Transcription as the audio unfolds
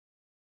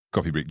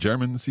Coffee Break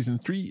German, Season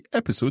 3,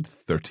 Episode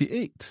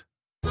 38.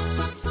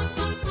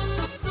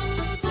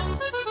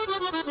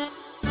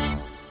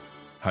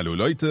 Hallo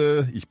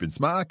Leute, ich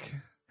bin's Marc.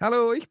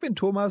 Hallo, ich bin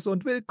Thomas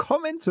und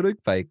willkommen zurück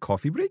bei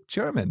Coffee Break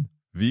German.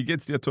 Wie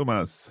geht's dir,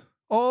 Thomas?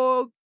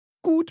 Oh,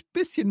 gut,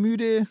 bisschen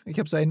müde.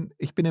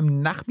 Ich bin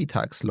im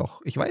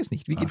Nachmittagsloch. Ich weiß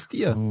nicht, wie geht's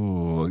dir?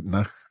 Oh,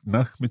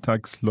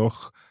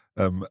 Nachmittagsloch,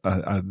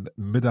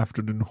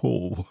 mid-afternoon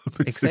hole.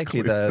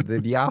 Exactly,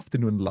 the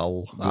afternoon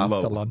lull,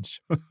 after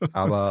lunch.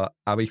 Aber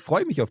ich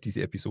freue mich auf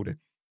diese Episode.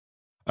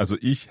 Also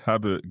ich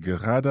habe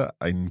gerade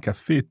einen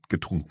Kaffee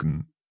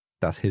getrunken.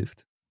 Das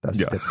hilft. Das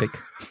ist der Trick.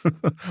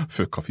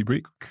 Für Coffee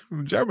Break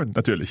German,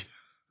 natürlich.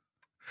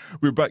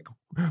 We're back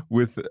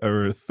with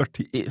our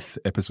 38th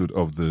episode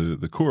of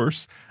the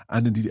course,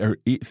 and indeed our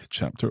 8th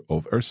chapter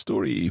of our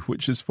story,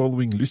 which is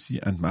following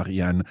Lucy and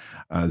Marianne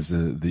as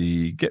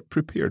they get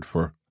prepared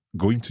for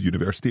going to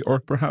university,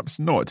 or perhaps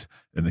not,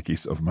 in the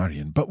case of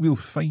Marianne. But we'll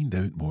find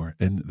out more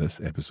in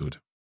this episode.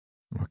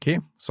 Okay,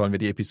 sollen wir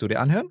die Episode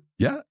anhören?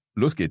 Ja,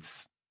 los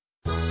geht's.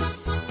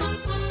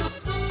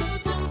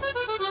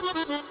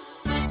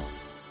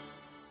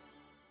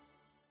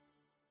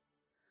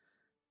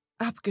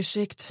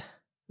 Abgeschickt,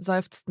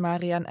 seufzt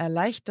Marian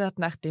erleichtert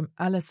nach dem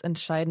alles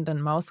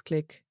entscheidenden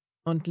Mausklick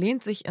und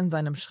lehnt sich in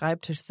seinem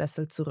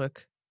Schreibtischsessel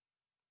zurück.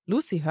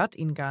 Lucy hört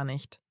ihn gar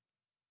nicht.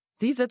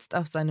 Sie sitzt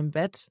auf seinem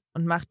Bett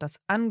und macht das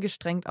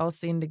angestrengt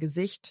aussehende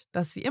Gesicht,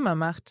 das sie immer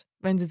macht,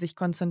 wenn sie sich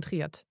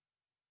konzentriert.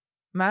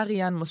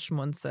 Marian muss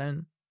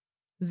schmunzeln.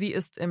 Sie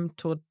ist im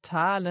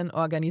totalen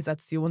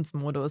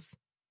Organisationsmodus.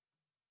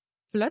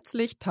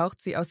 Plötzlich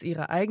taucht sie aus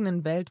ihrer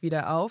eigenen Welt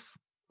wieder auf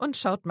und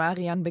schaut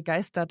Marian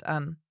begeistert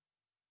an.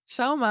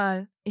 »Schau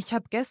mal, ich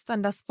habe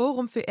gestern das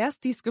Forum für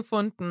Erstis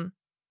gefunden«,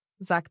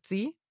 sagt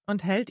sie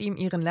und hält ihm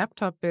ihren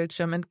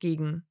Laptop-Bildschirm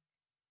entgegen.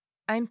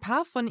 »Ein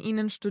paar von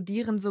ihnen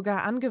studieren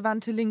sogar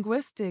angewandte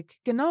Linguistik,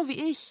 genau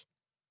wie ich.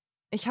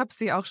 Ich habe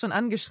sie auch schon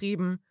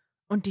angeschrieben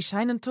und die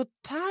scheinen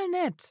total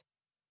nett.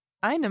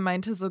 Eine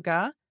meinte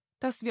sogar,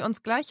 dass wir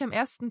uns gleich am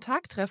ersten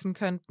Tag treffen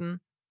könnten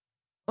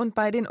und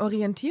bei den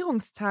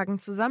Orientierungstagen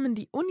zusammen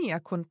die Uni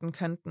erkunden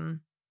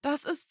könnten.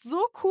 Das ist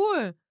so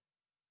cool!«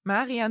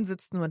 Marian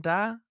sitzt nur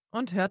da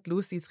und hört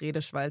Lucys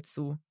Redeschwall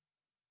zu.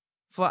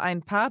 Vor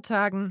ein paar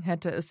Tagen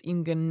hätte es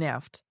ihn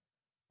genervt.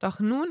 Doch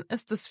nun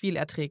ist es viel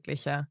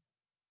erträglicher.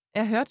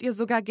 Er hört ihr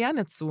sogar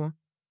gerne zu.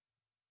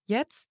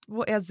 Jetzt,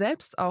 wo er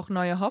selbst auch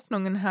neue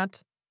Hoffnungen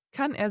hat,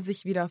 kann er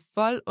sich wieder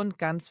voll und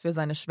ganz für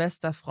seine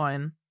Schwester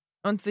freuen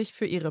und sich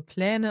für ihre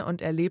Pläne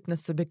und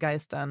Erlebnisse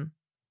begeistern.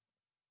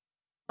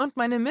 Und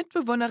meine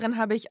Mitbewohnerin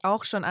habe ich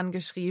auch schon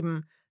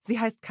angeschrieben. Sie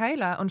heißt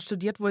Kyla und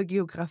studiert wohl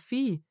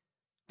Geografie.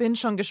 Bin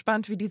schon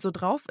gespannt, wie die so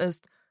drauf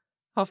ist.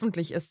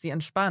 Hoffentlich ist sie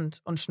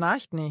entspannt und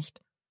schnarcht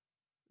nicht.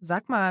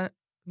 Sag mal,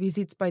 wie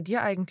sieht's bei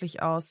dir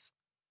eigentlich aus?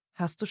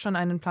 Hast du schon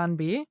einen Plan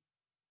B?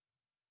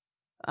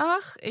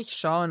 Ach, ich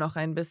schaue noch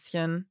ein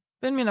bisschen.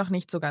 Bin mir noch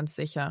nicht so ganz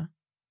sicher,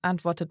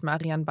 antwortet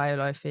Marian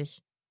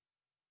beiläufig.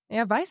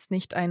 Er weiß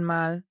nicht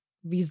einmal,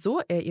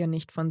 wieso er ihr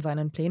nicht von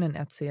seinen Plänen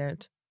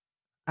erzählt.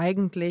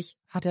 Eigentlich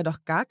hat er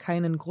doch gar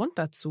keinen Grund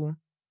dazu.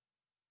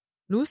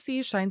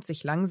 Lucy scheint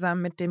sich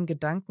langsam mit dem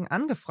Gedanken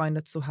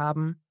angefreundet zu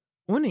haben,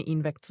 ohne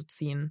ihn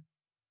wegzuziehen.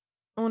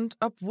 Und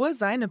obwohl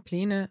seine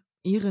Pläne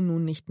ihre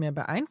nun nicht mehr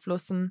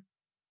beeinflussen,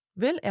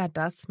 will er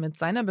das mit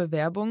seiner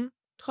Bewerbung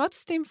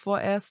trotzdem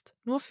vorerst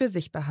nur für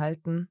sich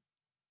behalten.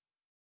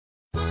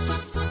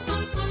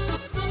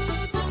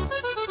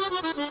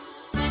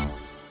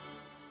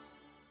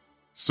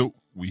 So,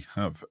 we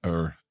have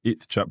our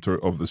 8th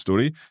chapter of the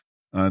story,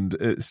 and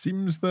it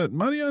seems that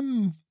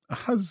Marianne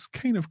has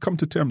kind of come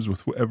to terms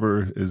with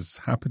whatever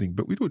is happening,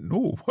 but we don't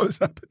know what's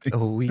happening.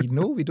 Oh, we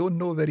don't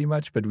know very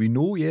much, but we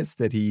know, yes,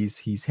 that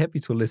he's happy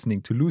to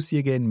listening to Lucy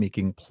again,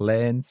 making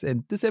plans,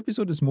 and this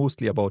episode is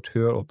mostly about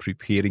her or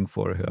preparing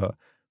for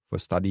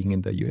studying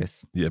in the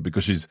US. Yeah,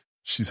 because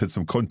she's had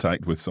some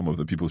contact with some of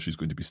the people she's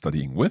going to be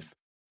studying with.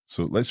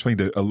 So let's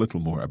find out a little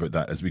more about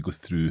that as we go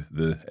through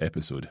the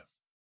episode.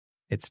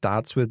 It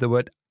starts with the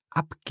word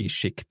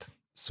abgeschickt.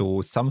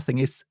 So something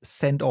is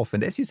sent off.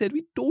 And as you said,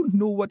 we don't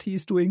know what he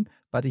is doing,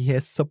 but he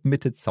has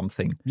submitted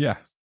something. Yeah.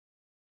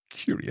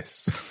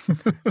 Curious.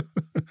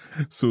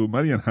 So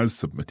Marianne has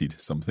submitted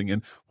something.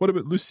 And what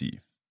about Lucy?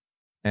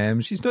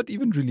 She's not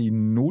even really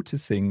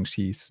noticing.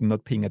 She's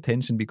not paying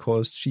attention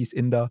because she's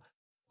in the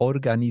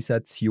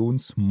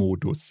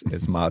Organisationsmodus,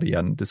 as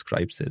Marianne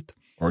describes it.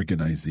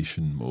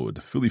 Organization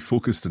mode. Fully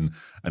focused and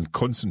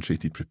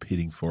concentrated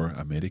preparing for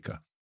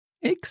America.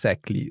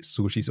 Exactly.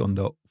 So she's on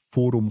the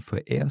Forum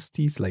für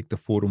Erstis, like the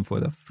forum for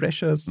the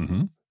freshers.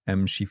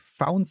 Mm-hmm. She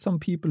found some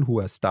people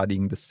who are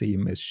studying the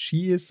same as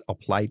she is,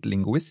 applied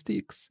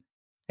linguistics.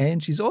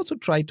 And she's also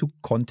tried to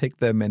contact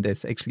them and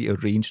has actually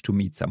arranged to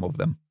meet some of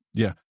them.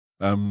 Yeah.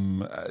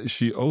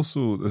 She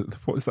also,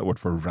 what is that word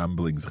for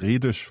ramblings?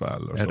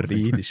 Redeschwall or something?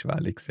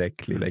 Redeschwall,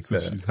 exactly. Like so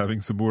she's having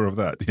some more of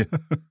that, yeah.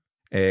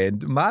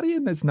 And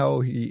Marian is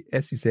now,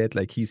 as he said,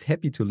 like he's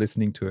happy to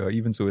listening to her,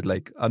 even though it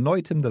like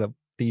annoyed him the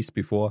days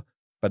before.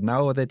 But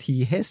now that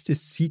he has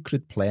this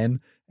secret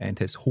plan and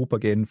has hope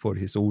again for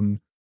his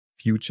own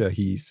future,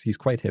 he's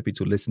quite happy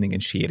to listening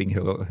and sharing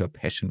her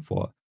passion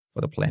for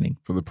the planning.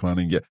 For the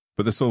planning, yeah.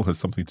 But this all has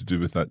something to do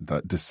with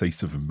that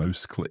decisive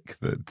mouse click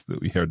that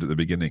we heard at the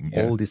beginning.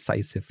 Yeah. All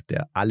decisive,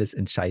 der alles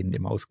entscheidende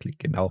Mausklick,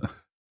 genau.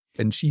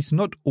 And she's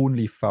not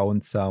only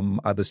found some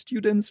other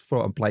students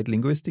for applied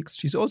linguistics,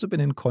 she's also been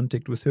in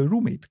contact with her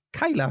roommate,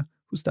 Kyla,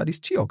 who studies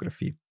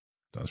geography.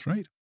 That's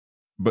right.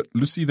 But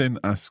Lucy then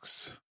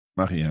asks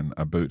Marianne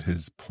about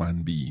his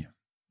plan B.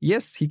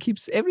 Yes, he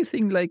keeps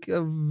everything like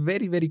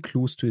very, very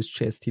close to his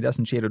chest. He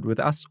doesn't share it with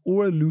us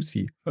or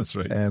Lucy. That's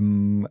right.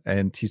 And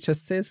he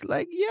just says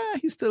like, yeah,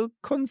 he's still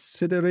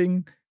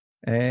considering,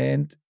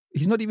 and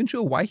he's not even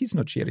sure why he's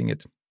not sharing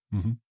it.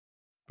 Mm-hmm.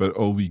 But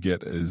all we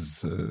get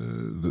is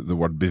the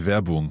word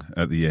Bewerbung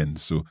at the end,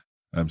 so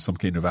some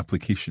kind of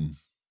application.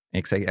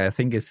 Exactly. I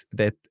think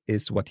that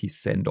is what he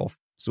sent off.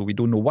 So we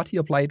don't know what he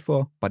applied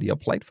for, but he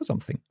applied for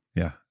something.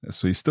 Yeah,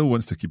 so he still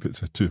wants to keep it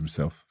to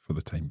himself for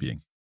the time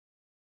being.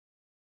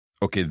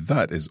 Okay,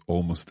 that is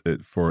almost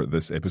it for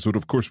this episode.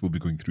 Of course, we'll be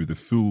going through the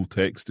full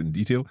text in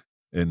detail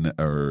in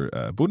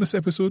our bonus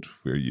episode,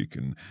 where you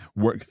can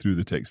work through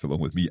the text along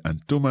with me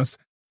and Thomas,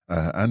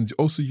 and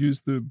also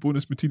use the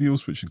bonus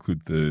materials, which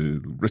include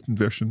the written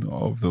version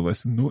of the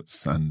lesson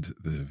notes and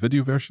the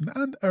video version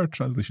and our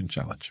translation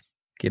challenge.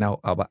 Genau,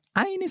 aber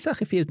eine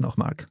Sache fehlt noch,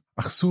 Marc.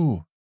 Ach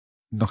so,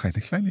 noch eine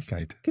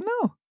Kleinigkeit.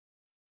 Genau.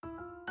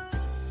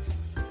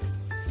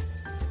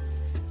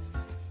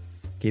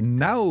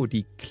 Genau,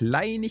 die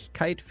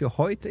Kleinigkeit für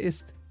heute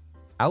ist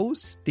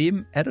aus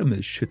dem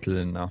Ärmel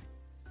schütteln.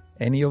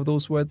 Any of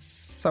those words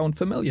sound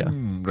familiar?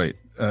 Right.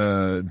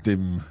 Der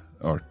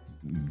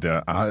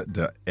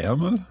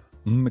Ärmel?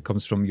 It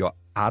comes from your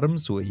arm,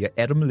 so your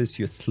Ärmel is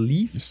your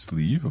sleeve. Your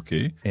sleeve,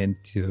 okay. And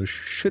your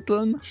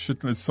schütteln?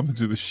 Schütteln is something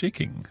to do with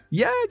shaking.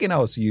 Yeah,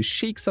 genau. So you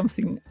shake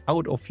something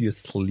out of your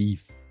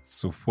sleeve.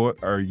 So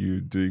what are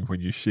you doing when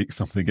you shake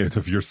something out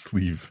of your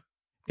sleeve?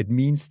 It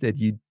means that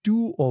you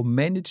do or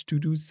manage to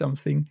do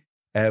something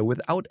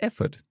without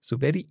effort, so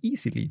very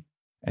easily.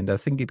 And I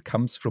think it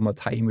comes from a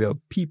time where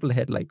people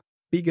had like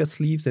bigger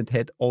sleeves and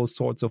had all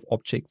sorts of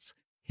objects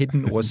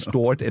hidden or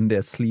stored in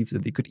their sleeves,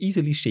 and they could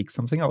easily shake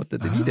something out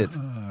that they needed.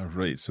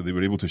 Right. So they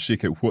were able to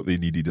shake out what they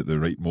needed at the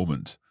right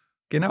moment.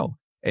 Genau.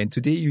 And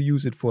today you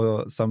use it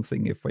for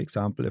something, if, for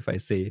example, if I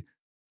say,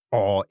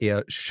 oh,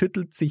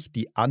 schüttelt sich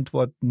die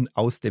Antworten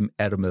aus dem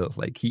Ärmel.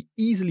 Like he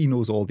easily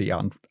knows all the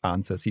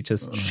answers. He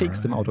just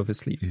shakes them out of his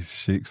sleeve. He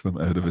shakes them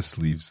out of his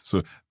sleeves.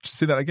 So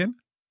say that again.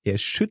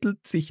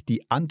 Schüttelt sich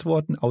die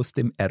Antworten aus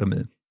dem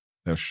Ärmel.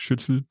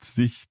 Schüttelt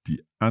sich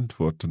die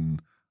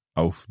Antworten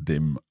auf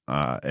dem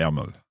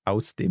Ärmel.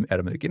 Aus dem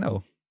Ärmel,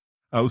 genau.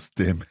 Aus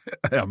dem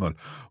Ärmel.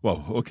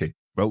 Wow, okay.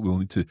 Well, we'll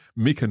need to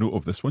make a note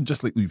of this one,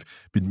 just like we've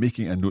been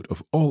making a note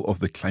of all of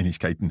the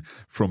Kleinigkeiten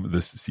from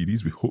this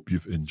series. We hope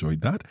you've enjoyed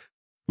that.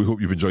 We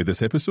hope you've enjoyed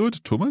this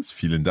episode. Thomas,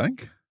 vielen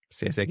Dank.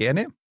 Sehr, sehr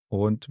gerne.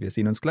 Und wir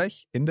sehen uns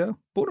gleich in der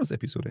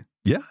Bonus-Episode.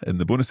 Yeah, in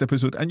the bonus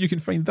episode. And you can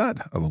find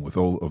that, along with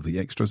all of the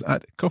extras,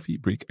 at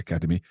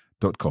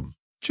coffeebreakacademy.com.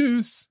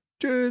 Tschüss.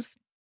 Tschüss.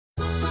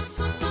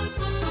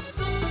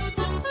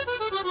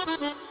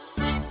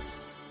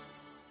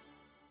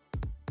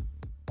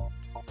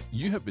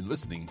 You have been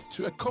listening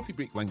to a Coffee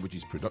Break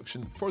Languages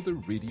production for the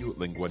Radio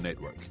Lingua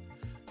Network.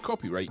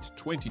 Copyright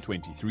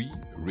 2023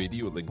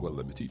 Radio Lingua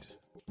Limited.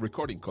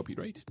 Recording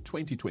copyright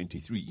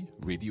 2023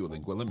 Radio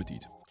Lingua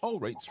Limited. All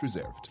rights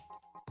reserved.